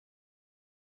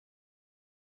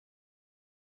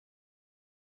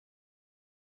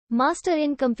Master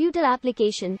in Computer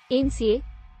Application, MCA,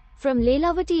 from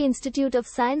Lelawati Institute of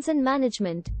Science and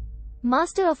Management.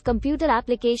 Master of Computer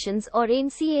Applications or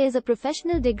MCA is a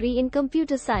professional degree in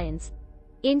computer science.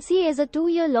 MCA is a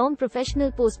 2-year-long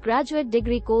professional postgraduate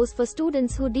degree course for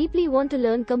students who deeply want to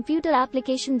learn computer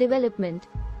application development.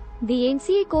 The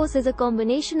MCA course is a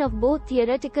combination of both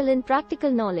theoretical and practical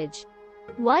knowledge.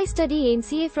 Why study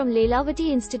MCA from Lelawati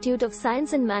Institute of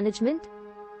Science and Management?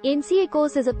 MCA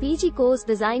course is a PG course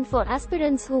designed for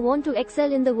aspirants who want to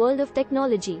excel in the world of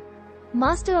technology.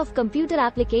 Master of Computer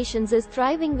Applications is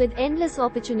thriving with endless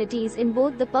opportunities in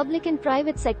both the public and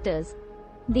private sectors.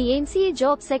 The MCA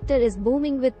job sector is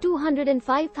booming with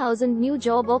 205,000 new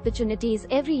job opportunities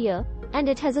every year, and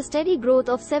it has a steady growth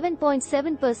of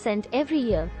 7.7% every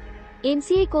year.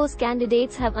 MCA course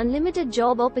candidates have unlimited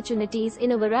job opportunities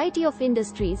in a variety of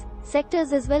industries,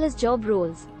 sectors as well as job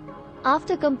roles.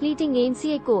 After completing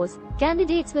MCA course,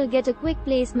 candidates will get a quick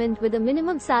placement with a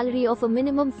minimum salary of a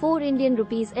minimum 4 Indian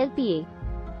rupees LPA.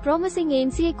 Promising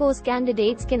MCA course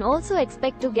candidates can also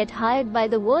expect to get hired by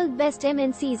the world's best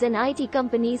MNCs and IT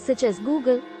companies such as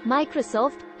Google,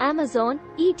 Microsoft, Amazon,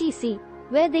 etc.,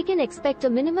 where they can expect a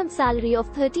minimum salary of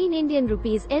 13 Indian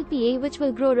rupees LPA, which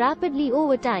will grow rapidly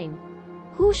over time.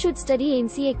 Who should study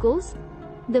MCA course?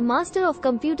 The Master of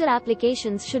Computer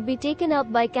Applications should be taken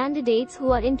up by candidates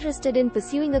who are interested in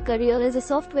pursuing a career as a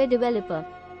software developer.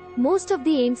 Most of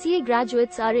the MCA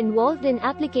graduates are involved in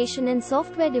application and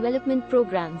software development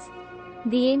programs.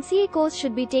 The MCA course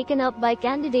should be taken up by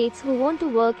candidates who want to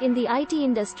work in the IT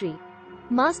industry.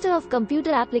 Master of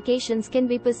Computer Applications can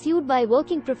be pursued by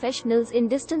working professionals in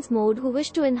distance mode who wish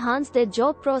to enhance their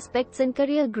job prospects and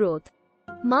career growth.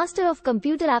 Master of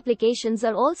Computer Applications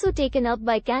are also taken up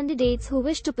by candidates who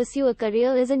wish to pursue a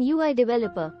career as an UI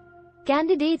developer.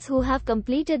 Candidates who have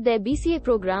completed their BCA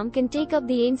program can take up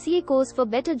the MCA course for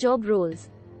better job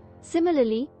roles.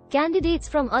 Similarly, candidates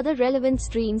from other relevant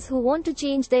streams who want to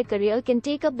change their career can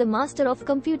take up the Master of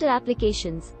Computer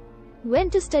Applications.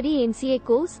 When to study MCA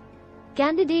course?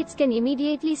 Candidates can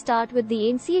immediately start with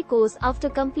the MCA course after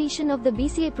completion of the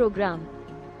BCA program.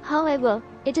 However,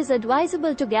 it is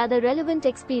advisable to gather relevant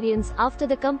experience after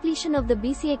the completion of the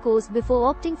BCA course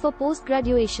before opting for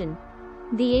post-graduation.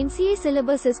 The MCA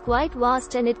syllabus is quite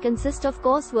vast and it consists of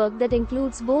coursework that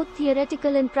includes both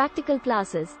theoretical and practical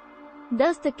classes.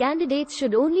 Thus, the candidates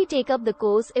should only take up the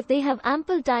course if they have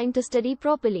ample time to study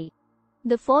properly.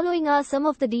 The following are some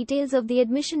of the details of the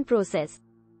admission process.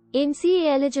 MCA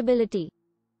eligibility.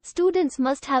 Students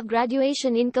must have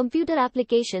graduation in computer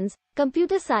applications,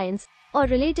 computer science, or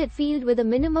related field with a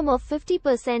minimum of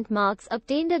 50% marks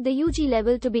obtained at the UG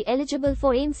level to be eligible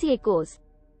for MCA course.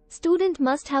 Student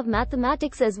must have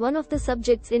mathematics as one of the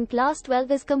subjects in class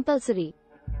 12 as compulsory.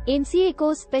 MCA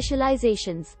course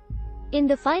specializations. In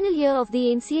the final year of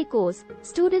the MCA course,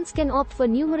 students can opt for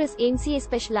numerous MCA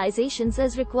specializations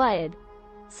as required.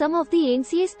 Some of the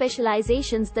MCA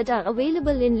specializations that are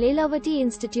available in Lelawati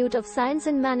Institute of Science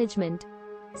and Management: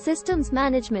 Systems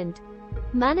Management,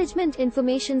 Management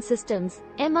Information Systems,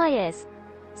 MIS,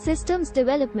 Systems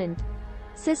Development,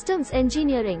 Systems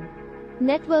Engineering,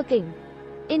 Networking,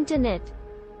 Internet,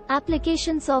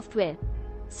 Application Software,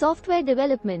 Software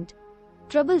Development,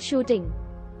 Troubleshooting,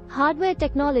 Hardware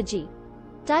Technology.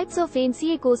 Types of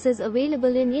MCA courses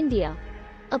available in India.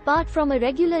 Apart from a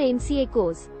regular MCA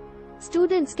course,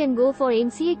 students can go for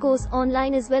MCA course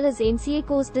online as well as MCA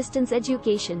course distance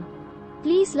education.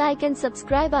 Please like and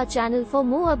subscribe our channel for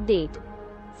more update.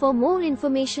 For more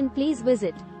information, please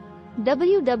visit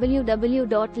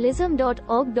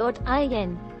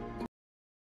www.lism.org.in.